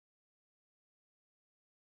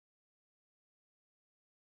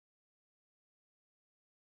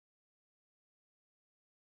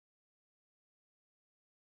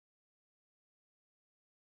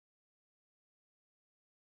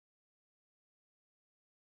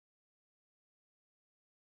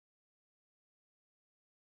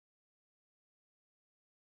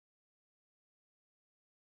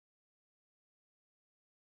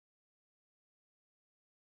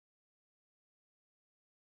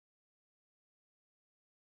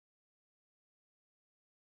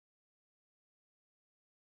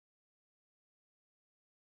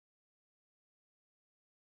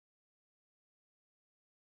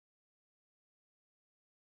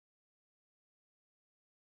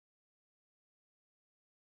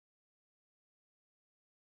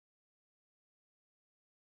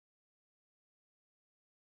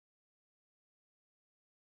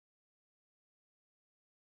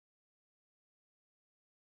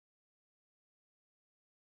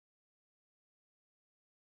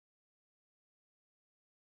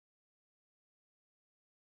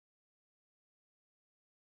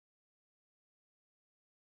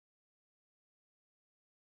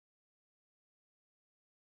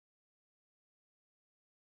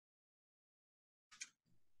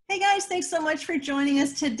Hey guys, thanks so much for joining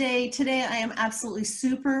us today. Today I am absolutely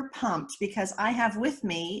super pumped because I have with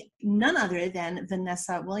me none other than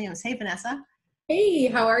Vanessa Williams. Hey Vanessa. Hey,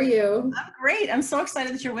 how are you? I'm great. I'm so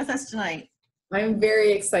excited that you're with us tonight. I'm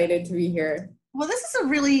very excited to be here. Well, this is a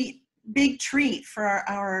really big treat for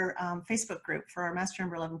our Facebook group for our Master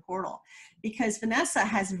Number 11 portal because Vanessa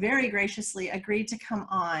has very graciously agreed to come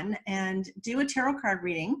on and do a tarot card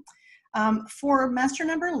reading for Master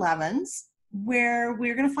Number 11s, where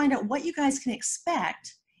we're going to find out what you guys can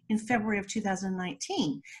expect in February of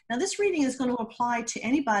 2019. Now, this reading is going to apply to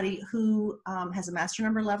anybody who has a Master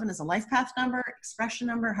Number 11 as a life path number, expression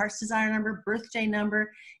number, heart's desire number, birthday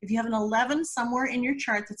number. If you have an 11 somewhere in your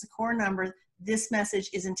chart that's a core number, this message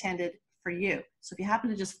is intended for you. So if you happen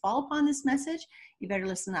to just fall upon this message, you better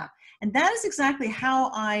listen up. And that is exactly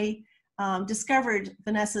how I discovered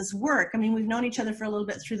Vanessa's work. I mean, we've known each other for a little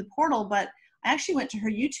bit through the portal, but I actually went to her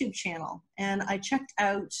YouTube channel and I checked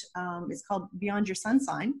out, it's called Beyond Your Sun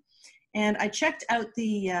Sign. And I checked out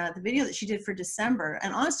the video that she did for December.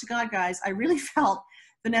 And honest to God, guys, I really felt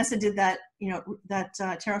Vanessa did that,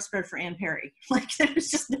 that tarot spread for Anne Perry. Like there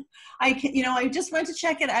was just, I just went to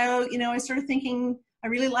check it out. I started thinking, I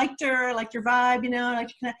really liked her, I liked her vibe,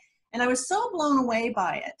 and I was so blown away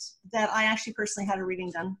by it that I actually personally had a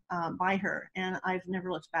reading done by her, and I've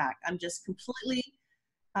never looked back. I'm just completely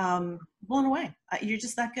blown away. You're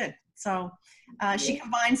just that good. So she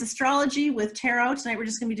combines astrology with tarot. Tonight we're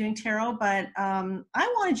just going to be doing tarot, but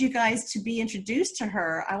I wanted you guys to be introduced to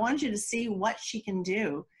her. I wanted you to see what she can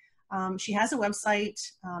do. She has a website,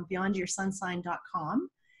 beyondyoursunsign.com.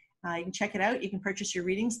 You can check it out. You can purchase your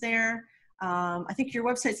readings there. I think your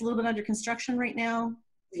website's a little bit under construction right now.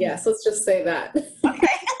 Yes, let's just say that. Okay.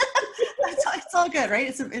 It's all good, right?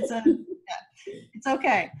 It's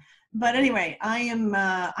okay. But anyway, I'm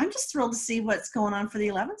just thrilled to see what's going on for the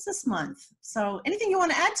 11th this month. So anything you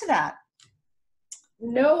want to add to that?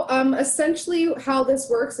 No, essentially how this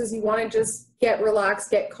works is you want to just get relaxed,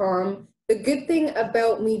 get calm. The good thing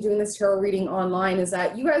about me doing this tarot reading online is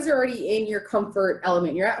that you guys are already in your comfort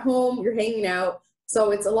element. You're at home, you're hanging out.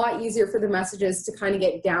 So it's a lot easier for the messages to kind of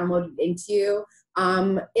get downloaded into you.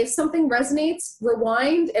 If something resonates,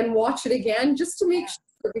 rewind and watch it again just to make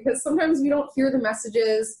sure, because sometimes we don't hear the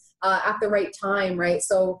messages at the right time, right?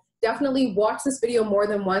 So definitely watch this video more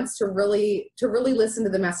than once to really listen to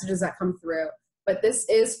the messages that come through. But this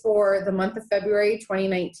is for the month of February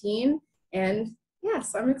 2019, and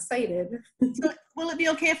yes, I'm excited. So will it be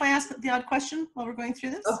okay if I ask the odd question while we're going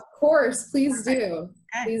through this? Of course, please do.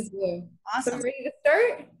 Okay. Please do. Awesome. So ready to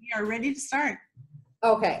start? We are ready to start.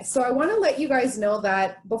 Okay, so I want to let you guys know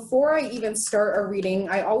that before I even start a reading,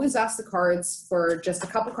 I always ask the cards for just a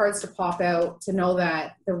couple cards to pop out to know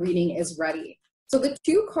that the reading is ready. So the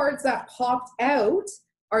two cards that popped out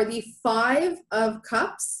are the 5 of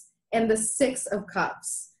Cups and the 6 of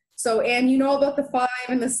Cups. So, Anne, you know about the 5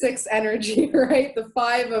 and the 6 energy, right? The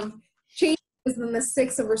 5 of changes and the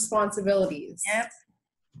 6 of responsibilities.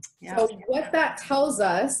 Yep. So what that tells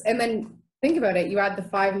us, and then think about it, you add the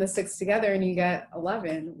 5 and the 6 together and you get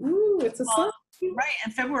 11. Ooh, it's a sign. Right,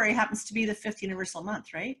 and February happens to be the 5th universal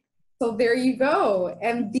month, right? So there you go.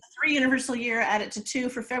 And the 3 universal year, add it to 2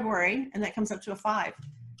 for February, and that comes up to a 5.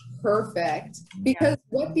 Perfect. Because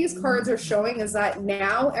what these cards are showing is that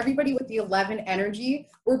now everybody with the 11 energy,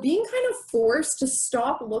 we're being kind of forced to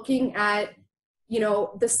stop looking at,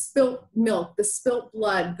 the spilt milk, the spilt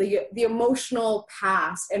blood, the emotional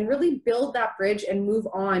past, and really build that bridge and move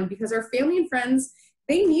on, because our family and friends,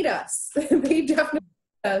 they need us. They definitely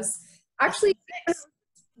need us. Actually,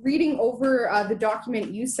 reading over the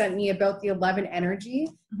document you sent me about the 11 energy,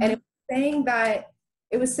 and it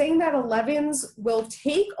was saying that 11s will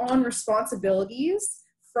take on responsibilities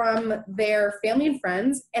from their family and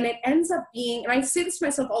friends, and it ends up being, and I say this to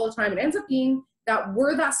myself all the time, it ends up being that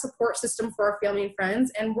we're that support system for our family and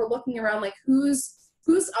friends, and we're looking around like, who's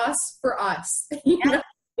us for us? Yeah,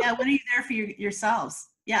 when are you there for yourselves?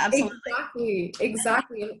 Yeah, absolutely.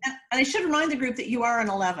 Exactly. And I should remind the group that you are an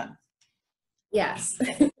 11. Yes.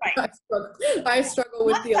 Right. I struggle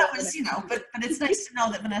with the 11. But it's nice to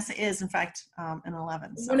know that Vanessa is, in fact, an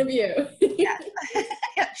 11. So. One of you. Yeah.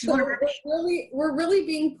 She's So one of her. we're really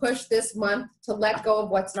being pushed this month to let go of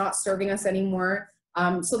what's not serving us anymore,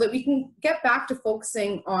 so that we can get back to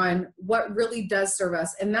focusing on what really does serve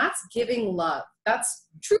us, and that's giving love. That's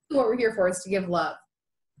truly what we're here for, is to give love.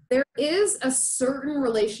 There is a certain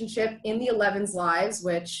relationship in the 11's lives,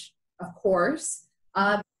 which, of course,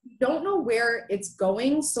 we don't know where it's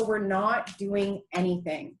going, so we're not doing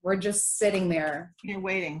anything. We're just sitting there. You're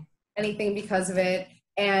waiting. Anything because of it.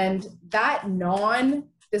 And that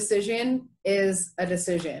non-decision is a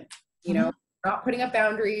decision, you know? not putting up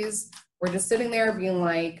boundaries. We're just sitting there being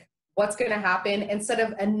like, what's going to happen, instead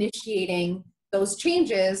of initiating those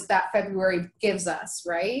changes that February gives us,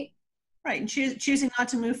 right? Right. And choosing not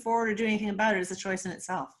to move forward or do anything about it is a choice in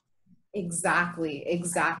itself. Exactly.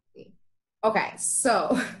 Exactly. Okay.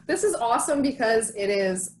 So this is awesome because it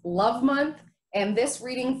is Love Month, and this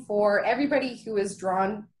reading for everybody who is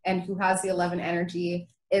drawn and who has the 11 energy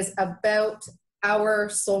is about our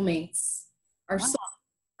soulmates,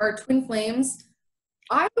 our twin flames.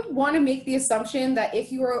 I would want to make the assumption that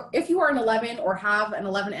if you are an 11 or have an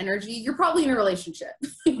 11 energy, you're probably in a relationship.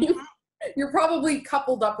 You're probably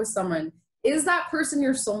coupled up with someone. Is that person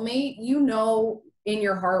your soulmate? You know in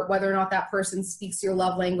your heart whether or not that person speaks your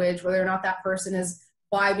love language, whether or not that person is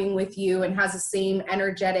vibing with you and has the same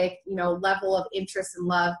energetic, level of interest and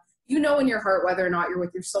love. You know in your heart whether or not you're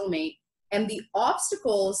with your soulmate. And the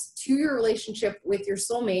obstacles to your relationship with your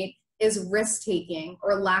soulmate is risk-taking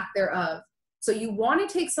or lack thereof. So you want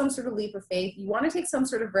to take some sort of leap of faith. You want to take some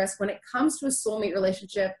sort of risk when it comes to a soulmate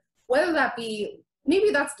relationship, whether that be,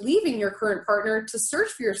 maybe that's leaving your current partner to search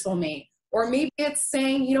for your soulmate. Or maybe it's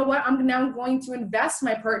saying, you know what, I'm now going to invest in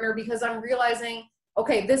my partner because I'm realizing,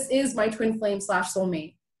 okay, this is my twin flame /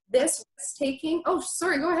 soulmate. This risk taking, oh,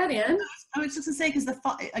 sorry, go ahead, Ann. I was just going to say,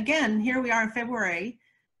 because again, here we are in February,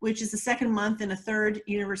 which is the second month in a third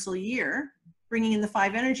universal year, bringing in the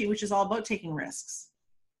 5 energy, which is all about taking risks.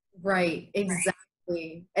 Right,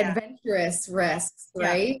 exactly. Yeah. Adventurous risks,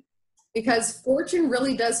 right? Yeah. Because fortune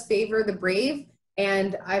really does favor the brave.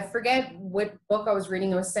 And I forget what book I was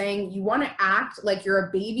reading. It was saying you want to act like you're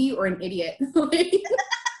a baby or an idiot.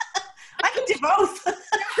 I can do both.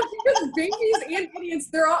 Because babies and idiots,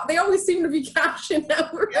 they always seem to be captioned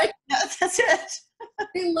out, right? Yeah, that's it.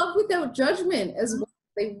 They love without judgment as well.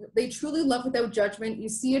 They truly love without judgment. You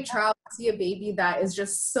see a child, see a baby that is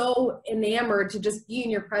just so enamored to just be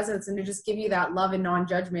in your presence and to just give you that love and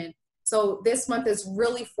non-judgment. So this month is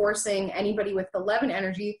really forcing anybody with 11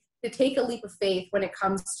 energy to take a leap of faith when it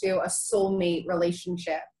comes to a soulmate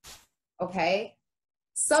relationship. Okay?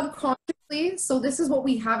 Subconsciously, so this is what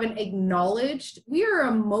we haven't acknowledged. We are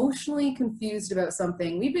emotionally confused about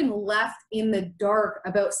something. We've been left in the dark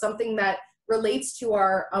about something that relates to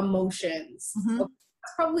our emotions. Mm-hmm. Okay?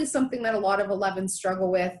 That's probably something that a lot of 11s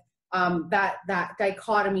struggle with, that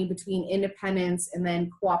dichotomy between independence and then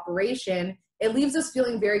cooperation. It leaves us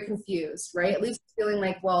feeling very confused, right? It leaves us feeling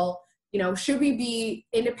like, well, should we be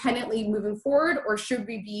independently moving forward, or should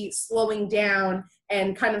we be slowing down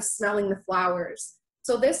and kind of smelling the flowers?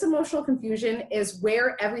 So this emotional confusion is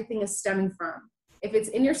where everything is stemming from. If it's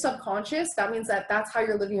in your subconscious, that means that that's how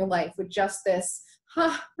you're living your life, with just this,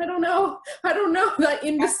 I don't know, that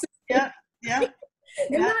indecision. Yeah.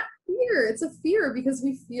 And that fear, it's a fear because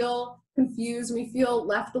we feel confused, we feel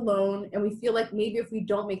left alone, and we feel like maybe if we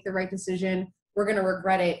don't make the right decision, we're going to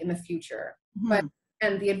regret it in the future. Mm-hmm.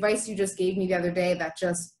 And the advice you just gave me the other day, that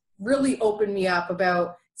just really opened me up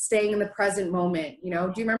about staying in the present moment. Do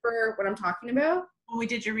you remember what I'm talking about? When we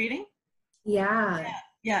did your reading? Yeah.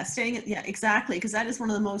 Yeah, exactly. Because that is one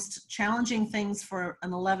of the most challenging things for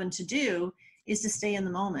an 11 to do, is to stay in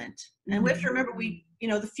the moment. And Mm-hmm. we have to remember,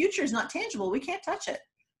 the future is not tangible. We can't touch it,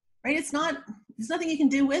 right? There's nothing you can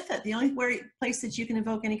do with it. The only place that you can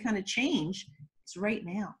evoke any kind of change is right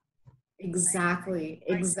now. Exactly.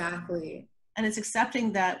 Right? Exactly. And it's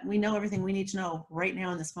accepting that we know everything we need to know right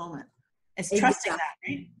now in this moment. It's Exactly. trusting that,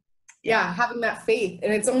 right? Yeah, having that faith.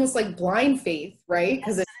 And it's almost like blind faith, right?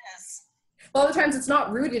 Because yes, it is. A lot of times it's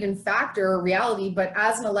not rooted in fact or reality, but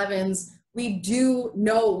as an 11s, we do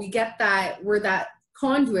know, we get that, we're that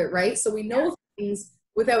conduit, right? So we know things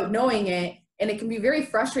without knowing it. And it can be very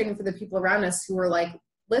frustrating for the people around us who are like,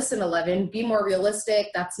 listen, 11, be more realistic.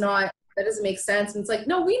 That doesn't make sense. And it's like,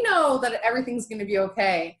 no, we know that everything's going to be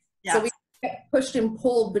okay. Yes. So we get pushed and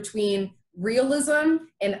pulled between realism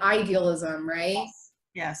and idealism, right?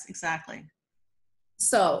 Yes, exactly.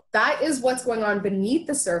 So that is what's going on beneath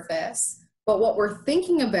the surface. But what we're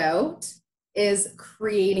thinking about is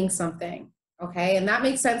creating something, okay? And that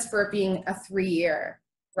makes sense for it being a 3-year,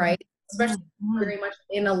 right? Especially very much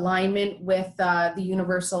in alignment with the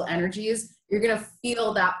universal energies. You're going to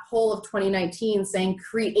feel that pull of 2019 saying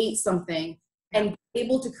create something, and be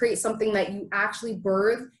able to create something that you actually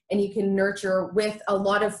birth and you can nurture with a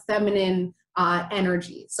lot of feminine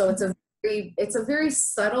energy. So it's a very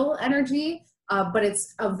subtle energy, but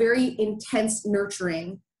it's a very intense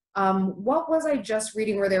nurturing. What was I just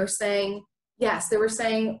reading where they were saying,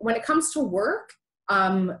 when it comes to work,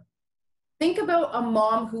 think about a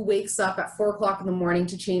mom who wakes up at 4 o'clock in the morning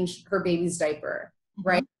to change her baby's diaper,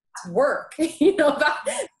 right? That's work.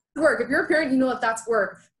 work. If you're a parent, you know that that's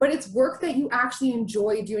work, but it's work that you actually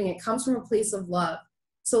enjoy doing. It comes from a place of love.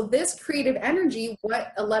 So this creative energy,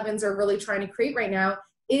 what 11s are really trying to create right now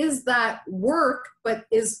is that work, but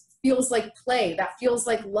feels like play, that feels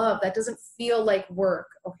like love, that doesn't feel like work.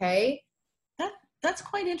 Okay. That's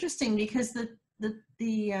quite interesting, because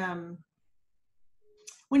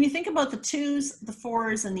when you think about the 2s, the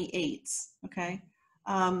 4s, and the 8s, okay,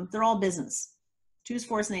 they're all business. 2s,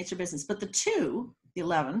 4s, and 8s are business, but the 2, the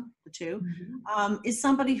 11, the 2, is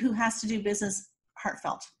somebody who has to do business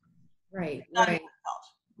heartfelt. Right.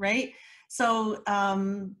 Right. So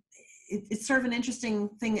it's sort of an interesting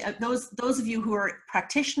thing. Those of you who are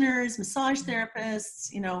practitioners, massage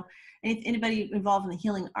therapists, you know, anybody involved in the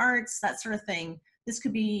healing arts, that sort of thing, this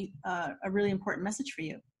could be a really important message for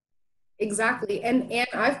you. Exactly. And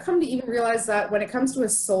I've come to even realize that when it comes to a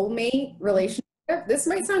soulmate relationship, this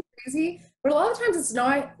might sound crazy, but a lot of times it's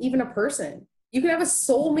not even a person. You can have a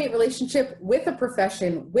soulmate relationship with a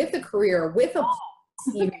profession, with a career, with a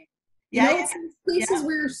even. Places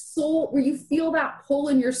where you feel that pull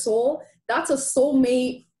in your soul, that's a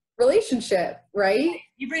soulmate relationship, right?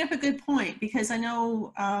 You bring up a good point, because I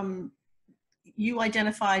know you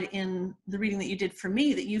identified in the reading that you did for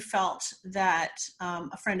me that you felt that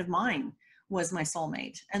a friend of mine was my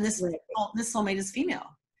soulmate, and this soulmate is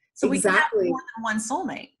female. So we can have more than one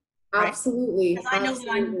soulmate. Right? Absolutely. Because I know that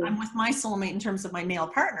I'm with my soulmate in terms of my male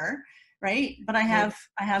partner, right? But I have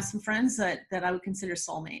some friends that I would consider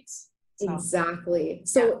soulmates. So. Exactly.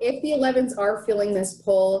 So if the 11s are feeling this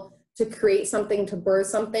pull to create something, to birth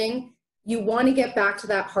something, you want to get back to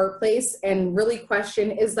that heart place and really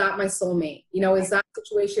question, is that my soulmate? You know, is that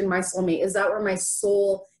situation my soulmate? Is that where my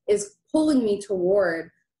soul is pulling me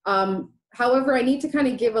toward? However, I need to kind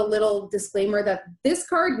of give a little disclaimer that this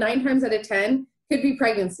card, 9 times out of 10, could be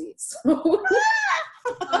pregnancy. So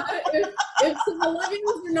if some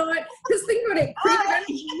 11s are not, because think about it, creative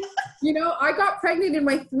energy, you know, I got pregnant in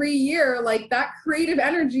my 3-year, like that creative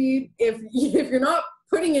energy, if you're not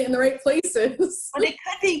putting it in the right places. But it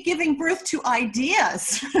could be giving birth to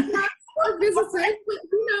ideas. Or businesses, but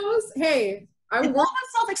who knows? Hey, it's all about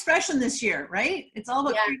self-expression this year, right? It's all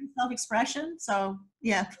about creating self-expression. So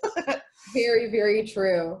yeah. Very, very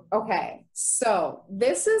true. Okay. So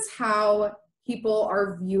this is how people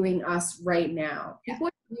are viewing us right now. People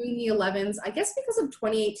are viewing the 11s, I guess because of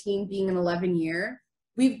 2018 being an 11 year,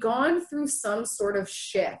 we've gone through some sort of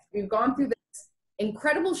shift. We've gone through this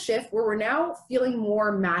incredible shift where we're now feeling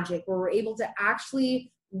more magic, where we're able to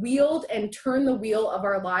actually wield and turn the wheel of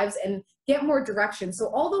our lives and get more direction.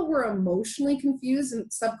 So although we're emotionally confused and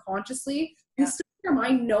subconsciously, we still in our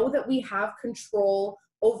mind know that we have control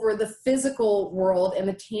over the physical world and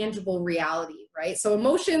the tangible reality, right? So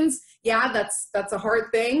emotions, that's a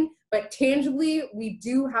hard thing, but tangibly, we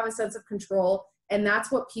do have a sense of control, and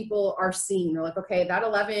that's what people are seeing. They're like, okay, that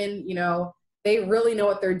 11, you know, they really know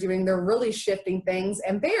what they're doing. They're really shifting things,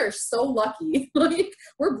 and they are so lucky. Like,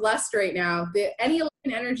 we're blessed right now. Any 11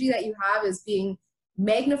 energy that you have is being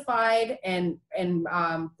magnified and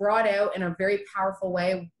brought out in a very powerful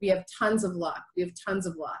way. We have tons of luck.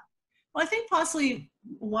 Well, I think possibly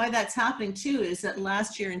why that's happening too is that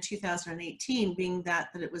last year in 2018, being that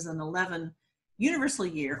it was an 11 universal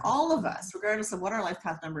year, all of us, regardless of what our life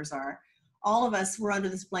path numbers are, all of us were under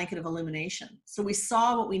this blanket of illumination. So we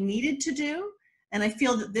saw what we needed to do, and I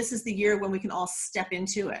feel that this is the year when we can all step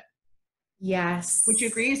into it. Yes. Would you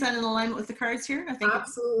agree? Is that in alignment with the cards here? I think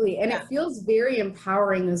absolutely. And it feels very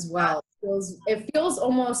empowering as well. It feels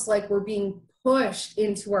almost like we're being pushed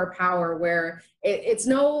into our power, where it's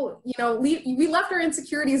no, you know, we left our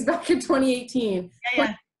insecurities back in 2018.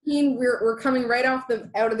 We're coming right out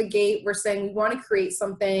of the gate. We're saying we want to create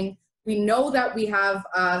something. We know that we have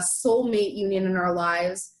a soulmate union in our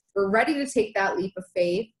lives. We're ready to take that leap of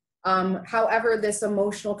faith. However, this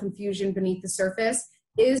emotional confusion beneath the surface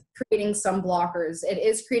is creating some blockers. It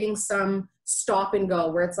is creating some stop and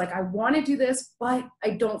go, where it's like, I want to do this, but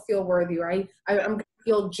I don't feel worthy, right? I'm going to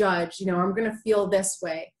feel judged, you know, I'm going to feel this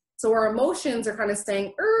way. So our emotions are kind of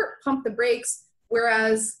saying, pump the brakes,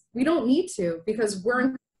 whereas we don't need to, because we're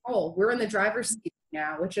in control. We're in the driver's seat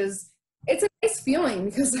now, it's a nice feeling,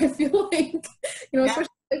 because I feel like, you know, especially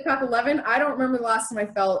with path 11, I don't remember the last time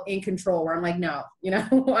I felt in control, where I'm like, no, you know,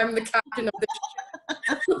 I'm the captain of the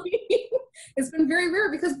ship. It's been very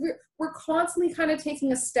rare, because we're constantly kind of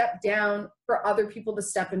taking a step down for other people to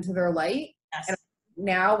step into their light. Yes. And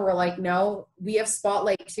now we're like, no, we have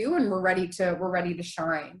spotlight too, and we're ready to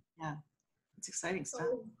shine. Yeah, it's exciting stuff.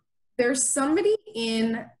 So there's somebody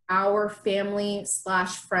in our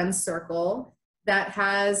family/friend circle that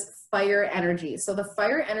has fire energy. So the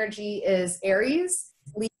fire energy is Aries,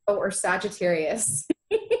 Leo, or Sagittarius.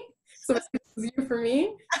 for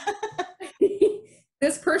me.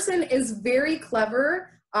 This person is very clever.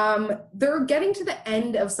 They're getting to the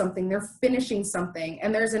end of something. They're finishing something,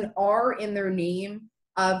 and there's an R in their name.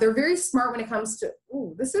 They're very smart when it comes to,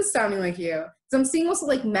 ooh, this is sounding like you. So I'm seeing also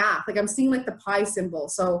like math, like I'm seeing like the pi symbol.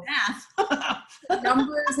 So Math.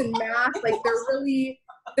 numbers and math, like they're really,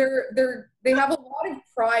 they have a lot of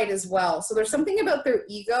pride as well. So there's something about their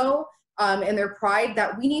ego and their pride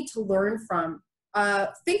that we need to learn from.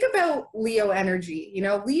 Think about Leo energy. You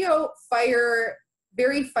know, Leo, fire,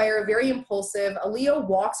 very impulsive. A Leo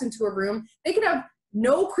walks into a room. They could have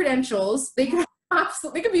no credentials. They could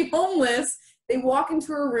absolutely, they could be homeless. They walk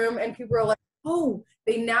into a room and people are like, oh,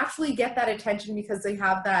 they naturally get that attention because they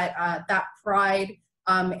have that that pride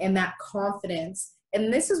and that confidence.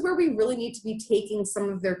 And this is where we really need to be taking some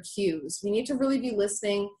of their cues. We need to really be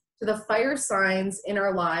listening to the fire signs in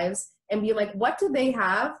our lives and be like, what do they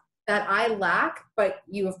have that I lack, but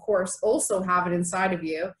you, of course, also have it inside of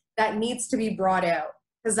you that needs to be brought out?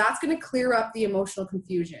 Because that's going to clear up the emotional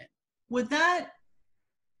confusion. Would that,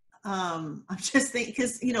 I'm just thinking,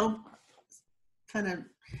 because, you know, kind of,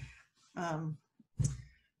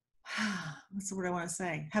 what's the word I want to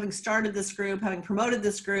say? Having started this group, having promoted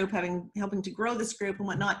this group, helping to grow this group and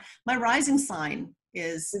whatnot, my rising sign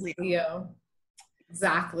is Leo. Leo.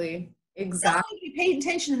 Exactly. You paid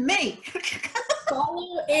attention to me.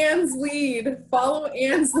 Follow Anne's lead. Follow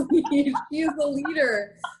Anne's lead. She's the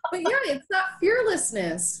leader. But yeah, it's that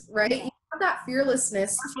fearlessness, right? You have that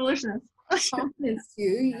fearlessness, confidence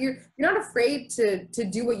too. You're not afraid to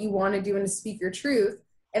do what you want to do and to speak your truth.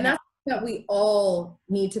 And that's that we all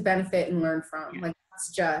need to benefit and learn from. Like,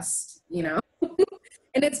 that's just, you know,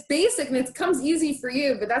 and it's basic and it comes easy for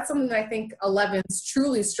you, but that's something that I think 11s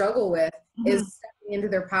truly struggle with, is stepping into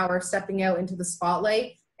their power, stepping out into the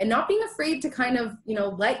spotlight and not being afraid to kind of, you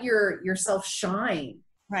know, let yourself shine.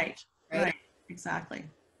 Right. Exactly.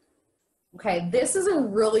 Okay, this is a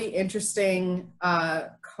really interesting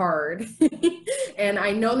card. And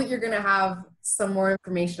I know that you're going to have some more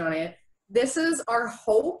information on it. This is our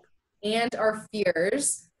hope and our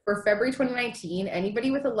fears for February 2019. Anybody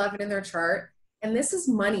with 11 in their chart. And this is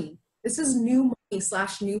money. This is new money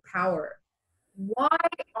 / new power. Why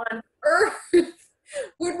on earth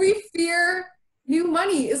would we fear new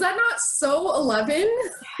money? Is that not so 11?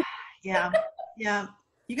 Yeah.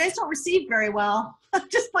 You guys don't receive very well.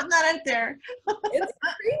 Just putting that out there. It's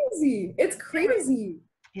crazy. It's crazy.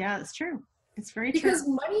 Yeah, it's true. It's very true. Because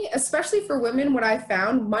money, especially for women, what I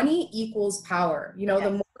found, money equals power. You know,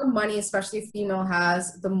 the more money, especially a female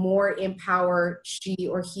has, the more empowered she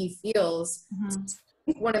or he feels. So I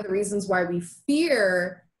think one of the reasons why we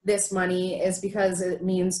fear this money is because it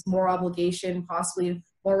means more obligation, possibly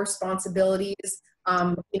more responsibilities,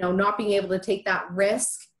 you know, not being able to take that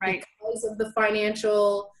risk because of the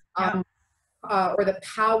financial or the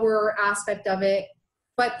power aspect of it.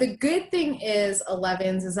 But the good thing is,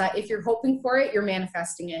 11s, is that if you're hoping for it, you're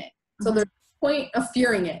manifesting it. So there's no point of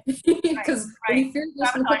fearing it, because when you fear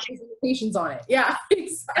this, you put limitations on it. Yeah,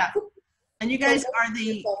 exactly. And you guys are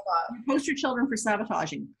you poster children for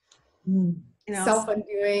sabotaging. You know,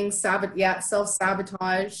 self-undoing,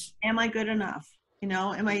 self-sabotage. Am I good enough? You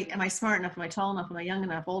know, am I smart enough? Am I tall enough? Am I young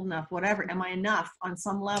enough? Old enough? Whatever. Am I enough on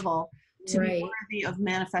some level to be worthy of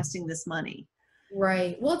manifesting this money?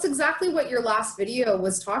 Right. Well, it's exactly what your last video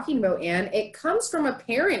was talking about, Anne. It comes from a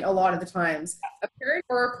parent a lot of the times, a parent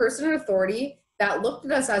or a person in authority that looked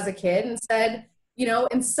at us as a kid and said, you know,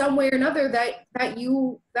 in some way or another that we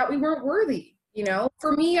weren't worthy. You know,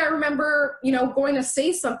 for me, I remember, you know, going to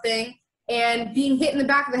say something and being hit in the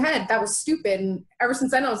back of the head. That was stupid. And ever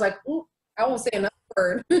since then, I was like, ooh, I won't say another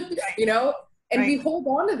word, you know, and we hold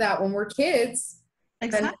on to that when we're kids.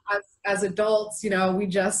 Exactly. And as adults, you know, we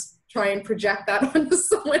just try and project that onto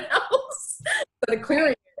someone else instead of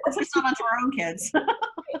clearing it. Hopefully it's not onto our own kids.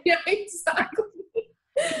 Yeah, exactly.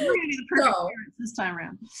 We're going to be the perfect parents this time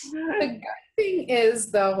around. The good thing is,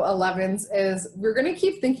 though, 11s, is we're going to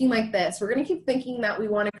keep thinking like this. We're going to keep thinking that we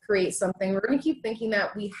want to create something. We're going to keep thinking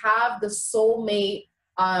that we have the soulmate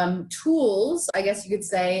tools, I guess you could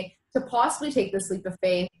say, to possibly take this leap of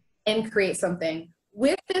faith and create something.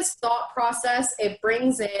 With this thought process, it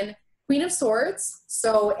brings in Queen of Swords,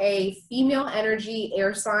 so a female energy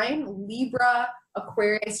air sign, Libra,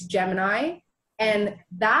 Aquarius, Gemini, and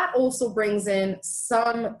that also brings in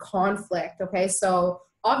some conflict, okay? So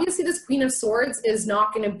obviously this Queen of Swords is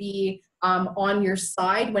not going to be on your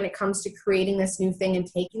side when it comes to creating this new thing and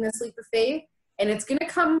taking this leap of faith, and it's going to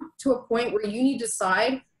come to a point where you need to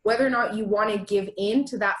decide whether or not you want to give in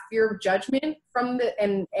to that fear of judgment from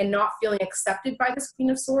and not feeling accepted by this Queen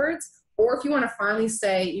of Swords, or if you want to finally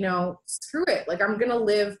say, you know, screw it, like I'm going to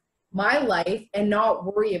live my life and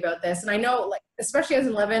not worry about this. And I know, like, especially as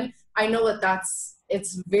an 11, I know that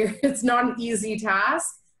it's not an easy task,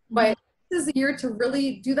 but this is a year to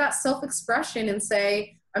really do that self-expression and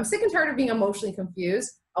say, I'm sick and tired of being emotionally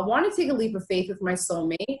confused. I want to take a leap of faith with my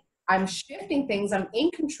soulmate. I'm shifting things. I'm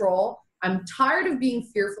in control. I'm tired of being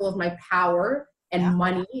fearful of my power and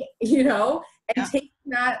money, and taking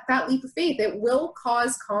that leap of faith. It will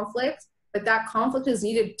cause conflict, but that conflict is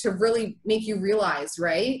needed to really make you realize,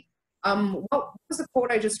 right? What was the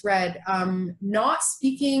quote I just read? Not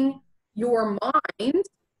speaking your mind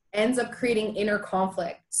ends up creating inner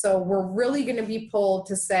conflict. So we're really going to be pulled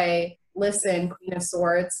to say, listen, Queen of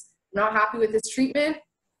Swords, I'm not happy with this treatment.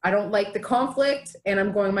 I don't like the conflict, and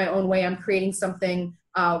I'm going my own way. I'm creating something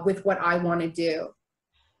with what I want to do.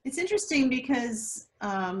 It's interesting because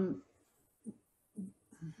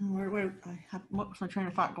what was my train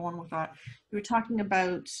of thought going with that? We were talking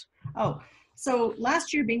about, so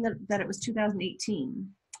last year, being that it was 2018,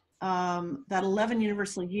 that 11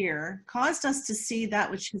 universal year caused us to see that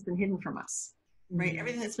which has been hidden from us, right?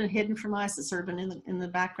 Everything that's been hidden from us, that's sort of been in the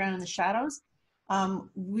background, in the shadows,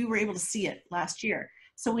 we were able to see it last year.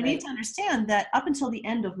 So we need to understand that up until the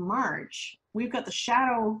end of March, we've got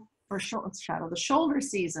the the shoulder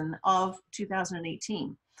season of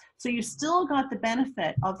 2018. So you still got the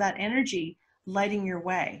benefit of that energy lighting your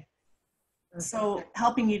way. So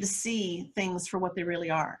helping you to see things for what they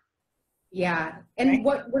really are. Yeah. And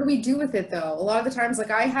what do we do with it though? A lot of the times,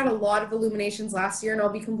 like, I had a lot of illuminations last year, and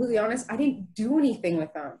I'll be completely honest, I didn't do anything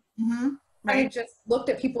with them. I just looked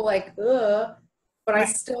at people like, ugh, but I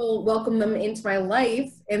still welcome them into my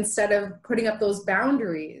life instead of putting up those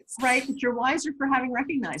boundaries. Right. But you're wiser for having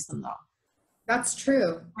recognized them though. That's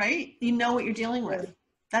true. Right. You know what you're dealing with.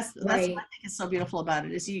 That's what I think is so beautiful about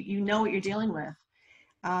it, is you know what you're dealing with.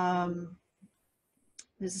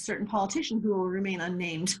 There's a certain politician who will remain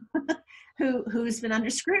unnamed who's been under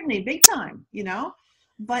scrutiny big time,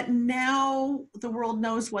 but now the world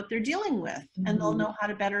knows what they're dealing with, and they'll know how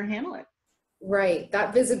to better handle it. Right.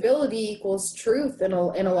 That visibility equals truth in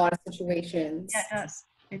a lot of situations. Yeah, it does.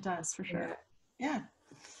 It does, for sure. Yeah.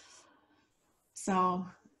 So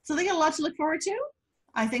they got a lot to look forward to.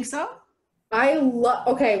 I think so.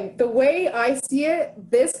 Okay, the way I see it,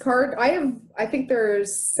 this card, I think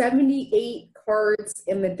there's 78 cards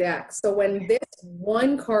in the deck. So when there's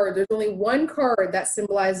only one card that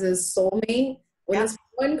symbolizes soulmate. When this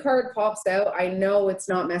one card pops out, I know it's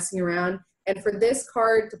not messing around. And for this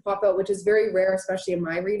card to pop out, which is very rare, especially in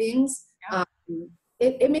my readings,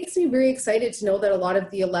 it makes me very excited to know that a lot of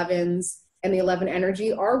the 11s and the 11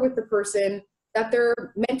 energy are with the person that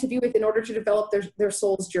they're meant to be with in order to develop their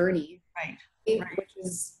soul's journey. Right. Which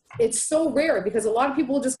is, it's so rare because a lot of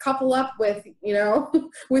people just couple up with,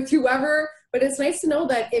 with whoever, but it's nice to know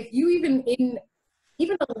that if you even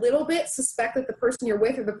a little bit suspect that the person you're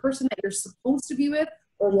with or the person that you're supposed to be with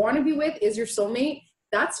or want to be with is your soulmate,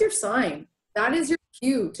 that's your sign. That is your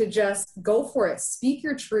cue to just go for it. Speak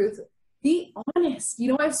your truth. Be honest.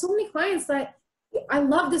 I have so many clients that I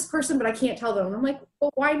love this person, but I can't tell them. And I'm like,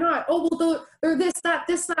 well, why not? Oh, well, they're this, that.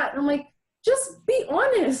 And I'm like, just be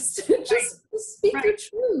honest. Just speak your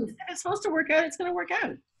truth. If it's supposed to work out, it's going to work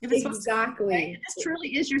out. If it's exactly. If this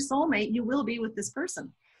truly is your soulmate, you will be with this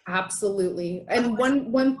person. Absolutely. And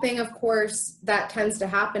one thing, of course, that tends to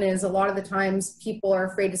happen is a lot of the times people are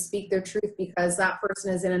afraid to speak their truth because that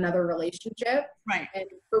person is in another relationship. Right. And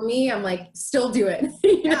for me, I'm like, still do it.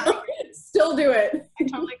 Still do it. I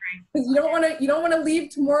totally agree. Because you don't want to leave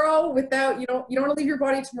tomorrow without, you don't want to leave your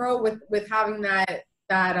body tomorrow with having that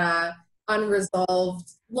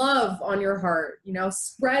unresolved love on your heart.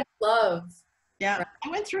 Spread love. Yeah. Right. I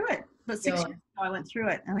went through it. But 6 years ago, I went through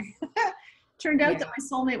it. And turned out that my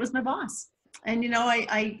soulmate was my boss. And,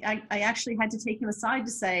 I actually had to take him aside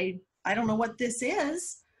to say, I don't know what this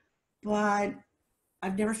is, but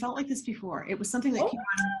I've never felt like this before. It was something that came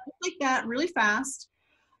on like that really fast.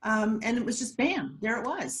 And it was just, bam, there it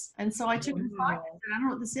was. And so I took him aside and said, I don't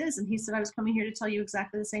know what this is. And he said, I was coming here to tell you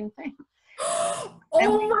exactly the same thing. My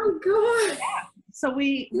God. Yeah. So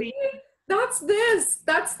we that's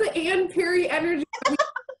the Ann Perry energy.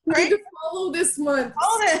 We need to follow this month.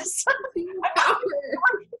 All this.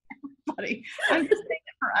 Buddy. I'm just saying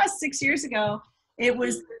that for us 6 years ago, it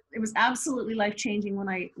was absolutely life-changing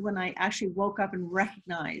when I actually woke up and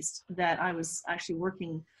recognized that I was actually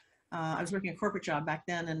working. I was working a corporate job back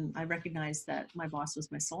then, and I recognized that my boss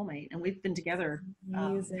was my soulmate, and we've been together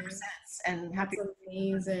ever since. And happy. That's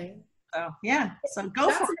amazing. So yeah, so go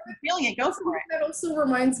for it. If you're feeling it, go for it. That also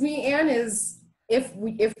reminds me, Anne, is if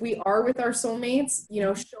we are with our soulmates,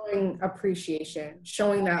 showing appreciation,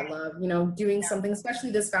 showing that love, doing something,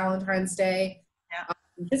 especially this Valentine's Day. Yeah.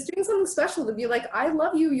 just doing something special to be like, I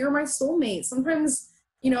love you, you're my soulmate. Sometimes,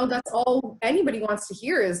 you know, that's all anybody wants to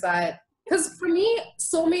hear is that, because for me,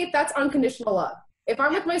 soulmate, that's unconditional love. If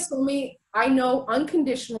I'm with my soulmate, I know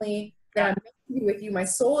unconditionally that I'm meant to be with you. My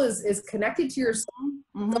soul is connected to your soul.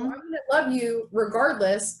 So I'm going to love you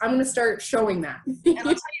regardless. I'm going to start showing that. And I'll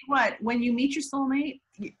tell you what, when you meet your soulmate,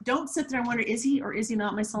 don't sit there and wonder, is he or is he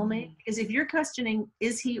not my soulmate? Because if you're questioning,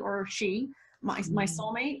 is he or she my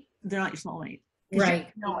soulmate, they're not your soulmate. Right.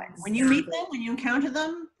 You know it. When you meet them, when you encounter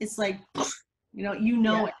them, it's like, you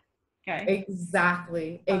know it. Okay.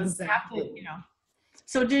 Exactly. Exactly. You know.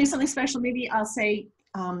 So doing something special, maybe I'll say,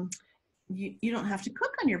 you don't have to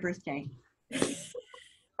cook on your birthday.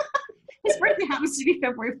 His birthday happens to be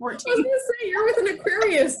February 14th. I was going to say, you're with an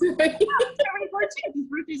Aquarius. February 14th. His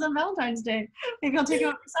birthday's on Valentine's Day. Maybe I'll take you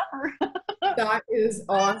out for supper. That is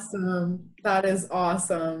awesome. That is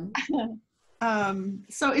awesome.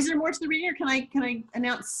 So is there more to the reading, or can I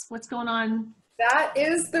announce what's going on? That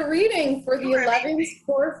is the reading for the 11th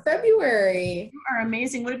for February. You are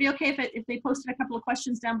amazing. Would it be okay if they posted a couple of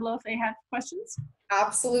questions down below if they had questions?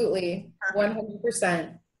 Absolutely. Perfect.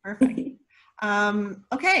 100%. Perfect.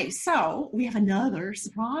 Okay, so we have another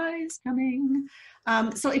surprise coming.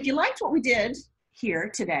 So if you liked what we did here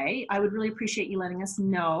today, I would really appreciate you letting us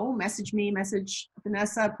know. Message me, message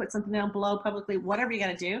Vanessa, put something down below publicly, whatever you got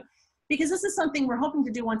to do, because this is something we're hoping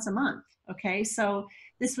to do once a month. Okay, so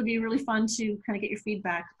this would be really fun to kind of get your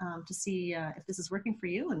feedback to see if this is working for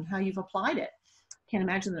you and how you've applied it. Can't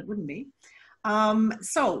imagine that it wouldn't be.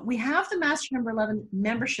 So we have the Master Number 11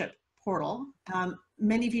 membership portal.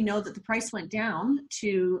 Many of you know that the price went down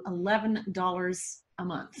to $11 a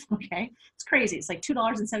month. Okay, it's crazy. It's like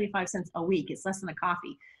 $2.75 a week. It's less than a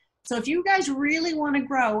coffee. So if you guys really want to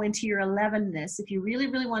grow into your 11ness, if you really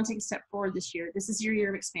want to take a step forward this year, this is your year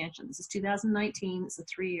of expansion. This is 2019. It's a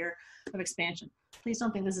 3-year of expansion. Please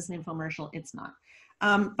don't think this is an infomercial. It's not.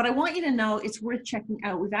 But I want you to know it's worth checking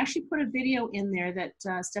out. We've actually put a video in there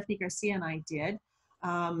that Stephanie Garcia and I did.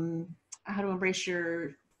 How to embrace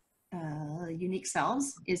your unique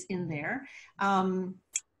selves is in there.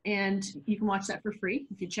 And you can watch that for free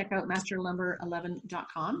if you check out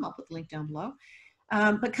masternumber11.com. I'll put the link down below.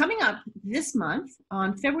 But coming up this month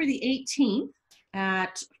on February the 18th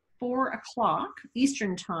at 4 o'clock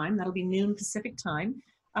Eastern time, that'll be noon Pacific time,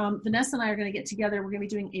 Vanessa and I are going to get together. We're going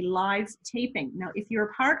to be doing a live taping. Now, if you're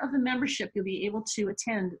a part of the membership, you'll be able to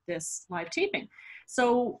attend this live taping.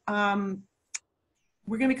 So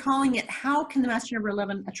we're going to be calling it, How Can the Master Number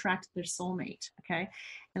 11 Attract Their Soulmate? Okay.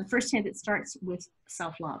 And firsthand, it starts with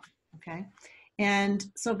self-love. Okay. And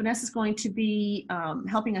so Vanessa's going to be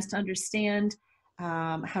helping us to understand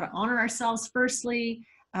how to honor ourselves firstly.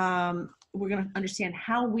 We're going to understand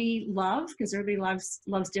how we love, because everybody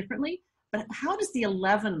loves differently. But how does the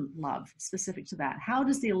 11 love specific to that? How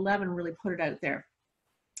does the 11 really put it out there?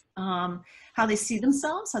 How they see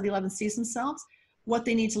themselves, how the 11 sees themselves, what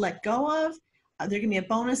they need to let go of. There's going to be a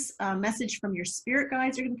bonus message from your spirit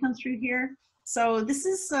guides are going to come through here. So this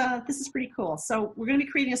is pretty cool. So we're going to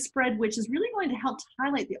be creating a spread which is really going to help to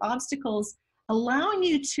highlight the obstacles, allowing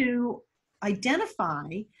you to identify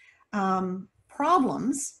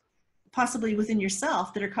problems possibly within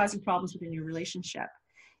yourself that are causing problems within your relationship.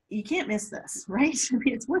 You can't miss this, right? I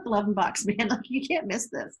mean, it's worth $11, man. Like, you can't miss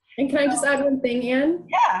this. And can I just add one thing, Anne?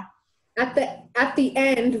 Yeah. At the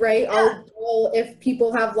end, right? Yeah. I'll if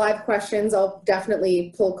people have live questions, I'll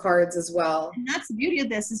definitely pull cards as well. And that's the beauty of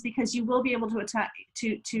this, is because you will be able to attend.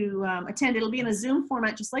 It'll be in a Zoom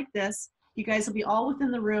format just like this. You guys will be all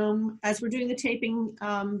within the room. As we're doing the taping,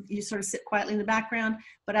 you sort of sit quietly in the background,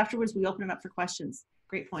 but afterwards we open it up for questions.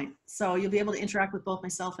 Great point. So you'll be able to interact with both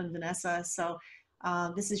myself and Vanessa. So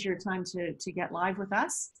this is your time to get live with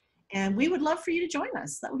us. And we would love for you to join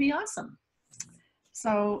us. That would be awesome.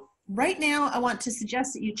 So right now, I want to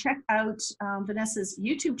suggest that you check out Vanessa's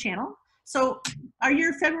YouTube channel. So are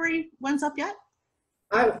your February ones up yet?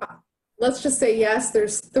 Let's just say yes.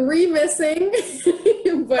 There's 3 missing.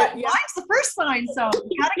 But yeah. Mine's the first sign, so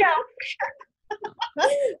you gotta go.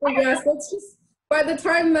 But yes, let's just, by the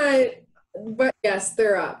time that, but yes,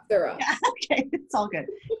 they're up. They're up. Yeah, okay, it's all good.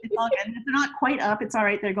 It's all good. And if they're not quite up, it's all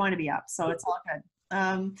right. They're going to be up, so it's all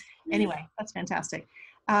good. Anyway, that's fantastic.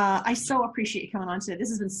 I so appreciate you coming on today. This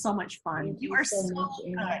has been so much fun. Thank you are so much,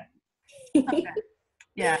 good. Okay.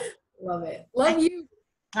 Yeah. Love it. Love you.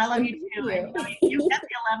 I love you too. You get the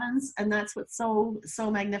 11s, and that's what's so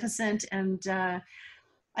magnificent. And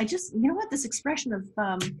I just, you know what, this expression of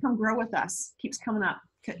come grow with us keeps coming up,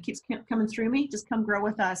 keeps coming through me. Just come grow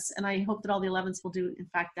with us. And I hope that all the 11s will do, in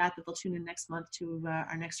fact, that they'll tune in next month to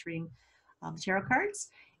our next reading of the tarot cards.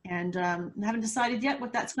 And haven't decided yet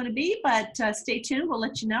what that's going to be, but stay tuned. We'll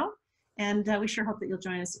let you know. And we sure hope that you'll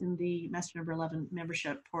join us in the Master Number 11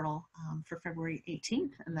 membership portal for February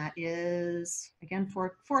 18th. And that is, again,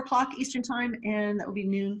 4 o'clock Eastern time, and that will be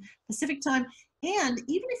noon Pacific time. And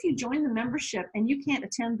even if you join the membership and you can't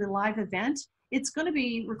attend the live event, it's going to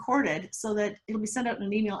be recorded so that it'll be sent out in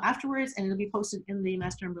an email afterwards, and it'll be posted in the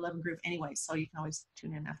Master Number 11 group anyway. So you can always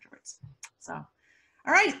tune in afterwards. So,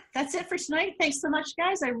 all right, that's it for tonight. Thanks so much,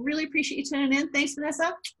 guys. I really appreciate you tuning in. Thanks,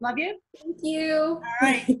 Vanessa. Love you. Thank you. All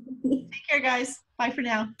right. Take care, guys. Bye for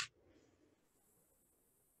now.